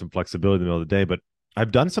because I have some flexibility in the middle of the day. But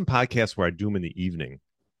I've done some podcasts where I do them in the evening,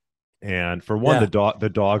 and for one, Yeah. the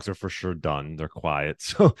dogs are for sure done; they're quiet,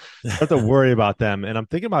 so I don't have to worry about them. And I'm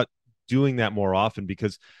thinking about doing that more often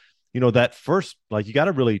because that first, like, you got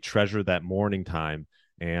to really treasure that morning time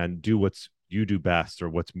and do what's you do best, or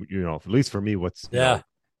what's at least for me, what's Yeah.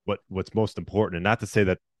 what's most important. And not to say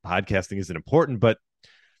that podcasting isn't important, but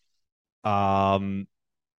um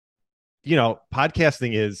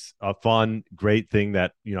podcasting is a fun, great thing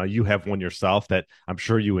that, you have one yourself that I'm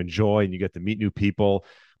sure you enjoy, and you get to meet new people.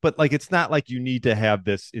 But like, it's not like you need to have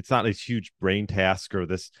this, it's not this huge brain task, or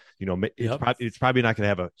this, Yep. it's probably not going to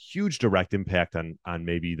have a huge direct impact on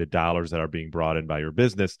maybe the dollars that are being brought in by your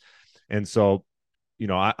business. And so,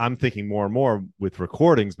 I'm thinking more and more with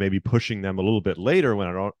recordings, maybe pushing them a little bit later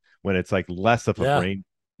when it's like less of a Yeah. brain.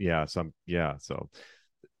 Yeah. So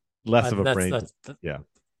less of And a that's, brain. that's, Yeah.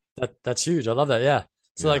 that's huge. I love that. Yeah.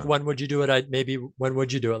 So like, Yeah. when would you do it? Maybe when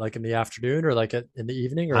would you do it? Like in the afternoon, or like in the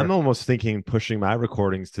evening, I'm or? almost thinking pushing my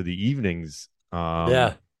recordings to the evenings.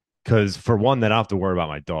 Yeah. because for one, then I don't have to worry about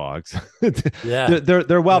my dogs. Yeah.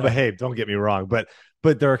 They're well Yeah. behaved. Don't get me wrong, but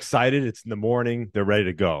they're excited. It's in the morning. They're ready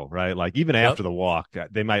to go. Right. Like even Yep. after the walk,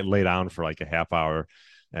 they might lay down for like a half hour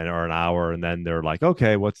or an hour, and then they're like,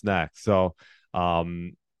 okay, what's next? So,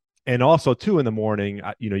 um, and also too in the morning,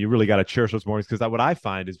 you really got to cherish those mornings because what I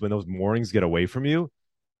find is when those mornings get away from you,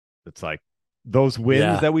 it's like those wins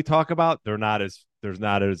Yeah. that we talk about, there's not as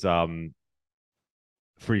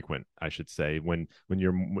frequent, I should say, when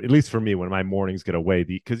you're, at least for me, when my mornings get away,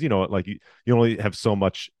 because like you only have so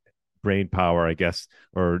much brain power, I guess,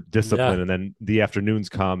 or discipline, Yeah. and then the afternoons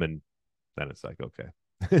come, and then it's like,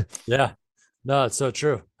 okay. Yeah. No, it's so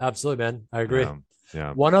true. Absolutely, man. I agree. Yeah,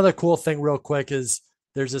 yeah. One other cool thing, real quick, is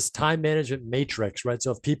there's this time management matrix, right?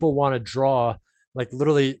 So if people want to draw, like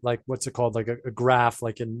literally, like what's it called, like a graph,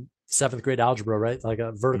 like in seventh grade algebra, right? Like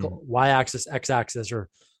a Mm, vertical y-axis, x-axis, or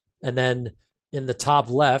and then in the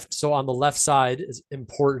top left. So on the left side is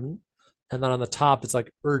important, and then on the top it's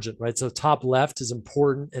like urgent, right? So top left is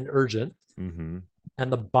important and urgent, mm-hmm.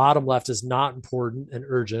 and the bottom left is not important and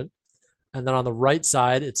urgent. And then on the right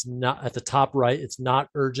side, it's not at the top right, it's not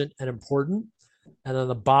urgent and important. And then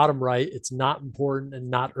the bottom right, it's not important and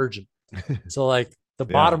not urgent. So like the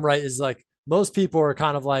Yeah, bottom right is like most people are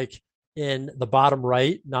kind of like in the bottom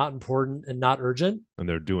right, not important and not urgent. and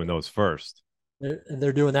they're doing those first.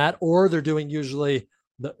 They're doing that, or they're doing usually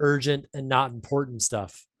the urgent and not important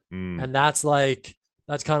stuff. Mm, And that's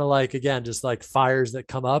kind of like again, just like fires that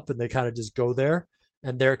come up and they kind of just go there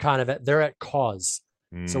and they're at cause.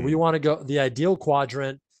 So we mm, want to go, the ideal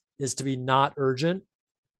quadrant is to be not urgent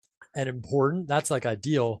and important. That's like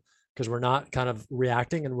ideal because we're not kind of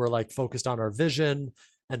reacting and we're like focused on our vision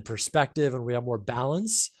and perspective and we have more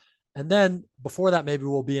balance. And then before that, maybe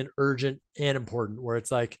we'll be an urgent and important where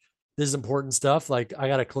it's like, this is important stuff. Like I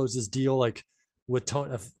got to close this deal like with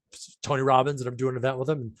Tony Robbins and I'm doing an event with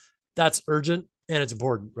him. And that's urgent and it's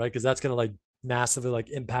important, right? Because that's going to like massively like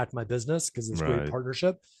impact my business because it's a great right.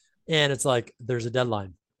 partnership. And it's like, there's a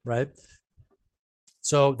deadline, right?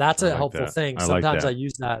 So that's I a like helpful that. thing. I like Sometimes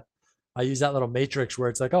that. I use that little matrix where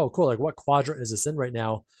it's like, oh, cool. Like what quadrant is this in right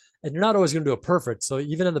now? And you're not always going to do it perfect. So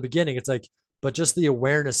even in the beginning, it's like, but just the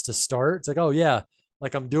awareness to start. It's like, oh yeah,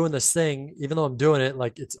 like I'm doing this thing, even though I'm doing it,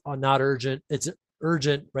 like it's not urgent. It's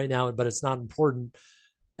urgent right now, but it's not important.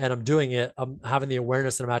 And I'm doing it. I'm having the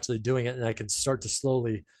awareness that I'm actually doing it, and I can start to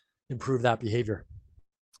slowly improve that behavior.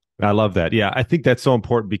 I love that. Yeah, I think that's so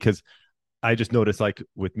important because I just noticed, like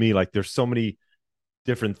with me, like there's so many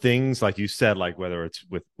different things, like you said, like whether it's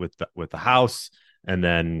with the house, and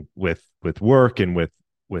then with work, and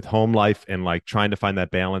with home life, and like trying to find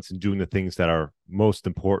that balance and doing the things that are most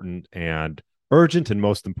important and urgent and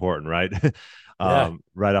most important, right? Yeah.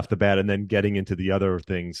 Right off the bat, and then getting into the other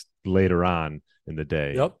things later on in the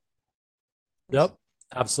day. Yep. Yep.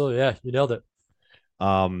 Absolutely. Yeah. You nailed it.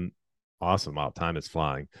 Um, awesome. Wow, time is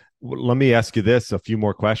flying. Let me ask you this: a few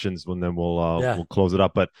more questions, and then Yeah. we'll close it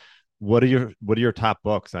up. But what are your top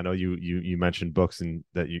books? I know you mentioned books and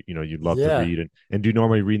that you love to Yeah. read, and do you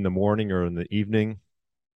normally read in the morning or in the evening?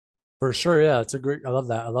 For sure. Yeah. It's a great, I love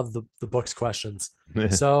that. I love the books questions.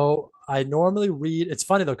 So I normally read, it's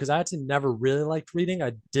funny though, because I actually never really liked reading.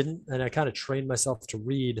 I didn't, and I kind of trained myself to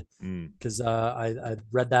read Mm, because I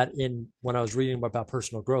read that in when I was reading about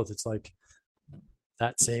personal growth. It's like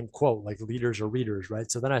that same quote, like leaders are readers, right?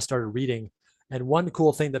 So then I started reading. And one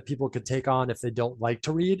cool thing that people could take on if they don't like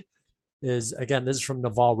to read is again, this is from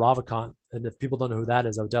Naval Ravikant. And if people don't know who that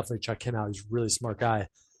is, I would definitely check him out. He's a really smart guy.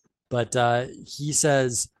 But he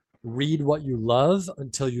says, read what you love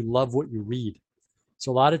until you love what you read.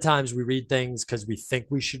 So a lot of times we read things because we think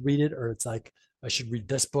we should read it, or it's like, I should read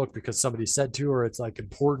this book because somebody said to, or it's like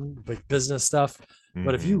important, like business stuff.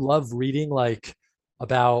 But if you hmm. love reading like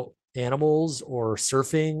about animals or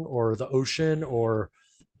surfing or the ocean or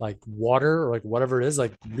like water or like whatever it is,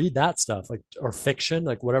 like read that stuff, like or fiction,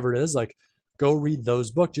 like whatever it is, like go read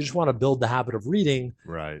those books. You just want to build the habit of reading.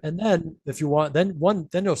 Right. And then if you want, then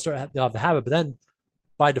you'll have the habit, but then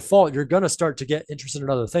by default, you're going to start to get interested in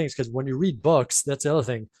other things. Because when you read books, that's the other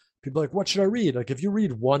thing. People are like, what should I read? Like, if you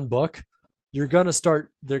read one book, you're going to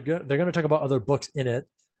start, they're going to talk about other books in it.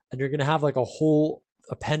 And you're going to have like a whole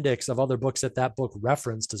appendix of other books that book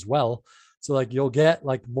referenced as well. So, like, you'll get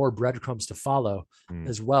like more breadcrumbs to follow Mm.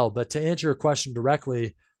 as well. But to answer your question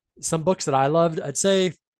directly, some books that I loved, I'd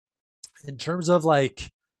say in terms of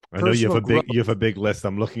like I know personal growth. you have a big list.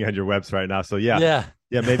 I'm looking at your website right now. So yeah, Yeah.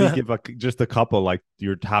 yeah, maybe give just a couple, like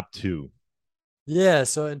your top two. Yeah.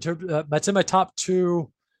 So in terms, I'd say my top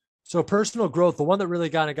two. So personal growth, the one that really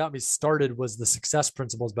kind of got me started was the Success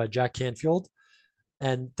Principles by Jack Canfield.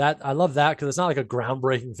 And that I love that because it's not like a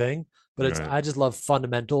groundbreaking thing, but Right. I just love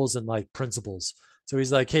fundamentals and like principles. So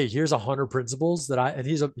he's like, hey, here's 100 principles that and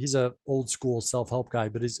he's a old school self-help guy,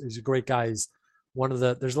 but he's a great guy. He's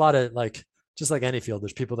there's a lot of like, just like any field,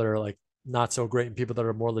 there's people that are like not so great and people that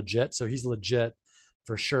are more legit. So he's legit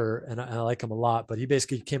for sure. And I like him a lot, but he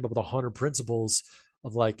basically came up with 100 principles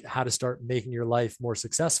of like how to start making your life more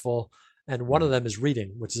successful. And one of them is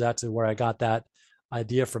reading, which is actually where I got that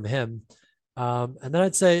idea from him. And then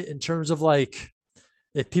I'd say in terms of like,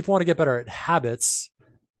 if people want to get better at habits,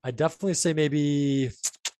 I definitely say maybe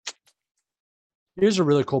here's a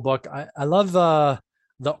really cool book. I love The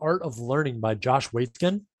Art of Learning by Josh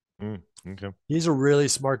Waitzkin. Okay. He's a really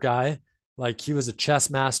smart guy. Like he was a chess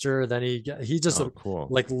master. Then he just Cool.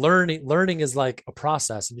 like learning is like a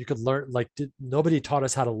process, and you could learn like nobody taught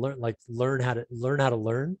us how to learn, like learn how to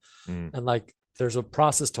learn, and like there's a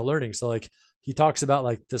process to learning. So like he talks about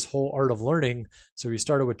like this whole art of learning. So he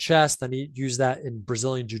started with chess, then he used that in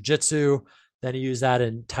Brazilian jiu-jitsu, then he used that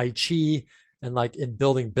in Tai Chi, and like in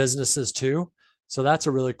building businesses too. So that's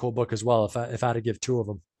a really cool book as well. If I had to give two of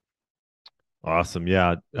them. Awesome.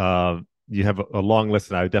 Yeah. You have a long list,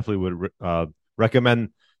 and I definitely would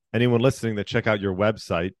recommend anyone listening to check out your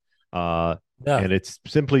website. Yeah. And it's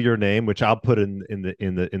simply your name, which I'll put in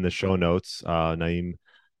the show notes. Naeem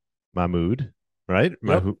Mahmood, right?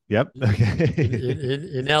 Yep. Yep. Okay.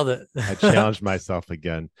 You nailed it. I challenged myself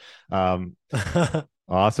again.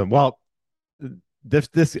 Awesome. Well,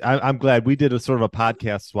 I'm glad we did a sort of a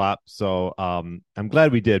podcast swap. So I'm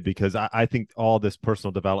glad we did, because I think all this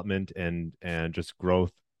personal development and just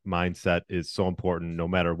growth mindset is so important, no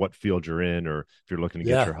matter what field you're in, or if you're looking to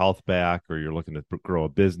get your health back, or you're looking to grow a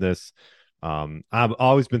business. I've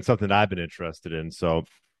always been something that I've been interested in. So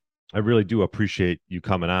I really do appreciate you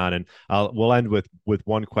coming on, and we'll end with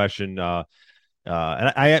one question. And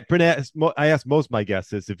I asked most of my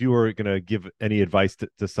guests is, if you were going to give any advice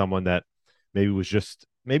to someone that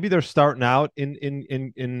maybe they're starting out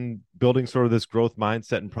in building sort of this growth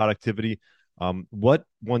mindset and productivity, what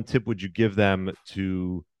one tip would you give them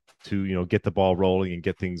to get the ball rolling and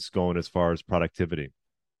get things going as far as productivity?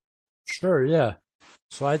 Sure, yeah.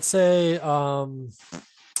 So I'd say so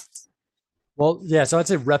I'd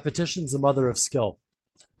say repetition is the mother of skill.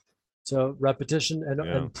 So repetition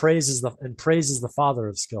and praise is the father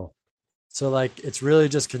of skill. So like it's really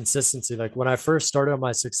just consistency. Like when I first started on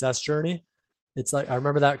my success journey, it's like I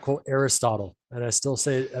remember that quote Aristotle, and I still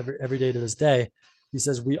say it every day to this day. He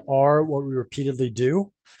says, "We are what we repeatedly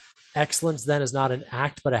do. Excellence then is not an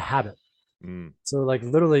act, but a habit." So like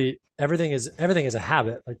literally everything is a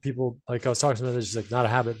habit. Like people, like I was talking to them, it's just like not a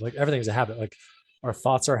habit. Like everything is a habit. Like our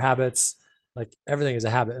thoughts are habits. Like everything is a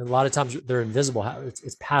habit. And a lot of times they're invisible habits.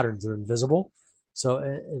 It's patterns. They're invisible.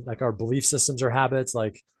 So like our belief systems are habits.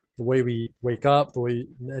 Like the way we wake up,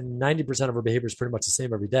 90% of our behavior is pretty much the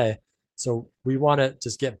same every day. So we want to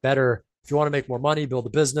just get better. If you want to make more money, build a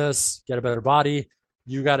business, get a better body,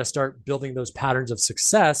 you got to start building those patterns of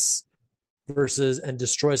success and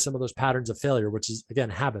destroy some of those patterns of failure, which is again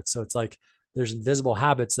habits. So it's like there's invisible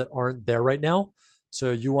habits that aren't there right now.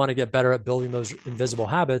 So you want to get better at building those invisible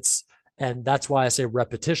habits. And that's why I say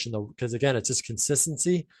repetition, though, because again, it's just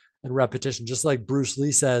consistency and repetition. Just like Bruce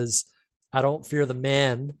Lee says, I don't fear the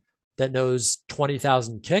man that knows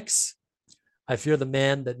 20,000 kicks. I fear the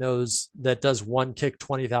man that does one kick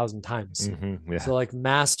 20,000 times. Mm-hmm, yeah. So like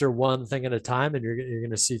master one thing at a time, and you're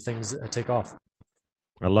going to see things take off.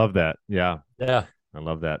 I love that. Yeah. Yeah. I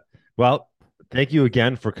love that. Well, thank you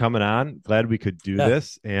again for coming on. Glad we could do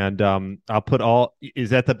this. And I'll put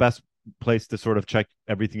is that the best place to sort of check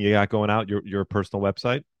everything you got going out, your personal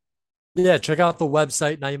website? Yeah, check out the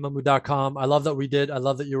website, naeemmahmood.com. I love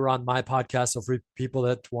that you were on my podcast. So for people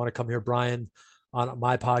that want to come here, Brian, on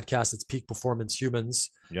my podcast, it's Peak Performance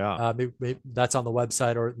Humans. Yeah. Maybe that's on the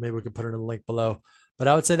website, or maybe we could put it in the link below. But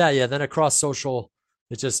I would say that, yeah. Then across social,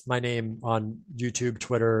 it's just my name on YouTube,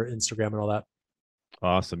 Twitter, Instagram, and all that.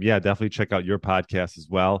 Awesome. Yeah, definitely check out your podcast as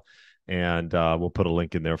well. And we'll put a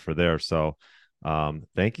link in there for there. So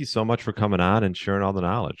thank you so much for coming on and sharing all the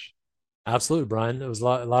knowledge. Absolutely, Brian. It was a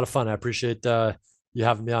lot of fun. I appreciate you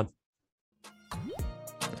having me on.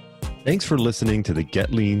 Thanks for listening to the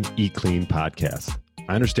Get Lean, Eat Clean podcast.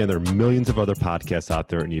 I understand there are millions of other podcasts out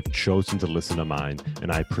there, and you've chosen to listen to mine,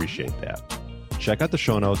 and I appreciate that. Check out the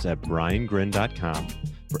show notes at briangrin.com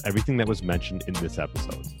for everything that was mentioned in this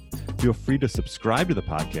episode. Feel free to subscribe to the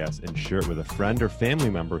podcast and share it with a friend or family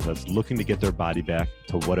member that's looking to get their body back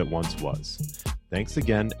to what it once was. Thanks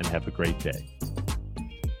again, and have a great day.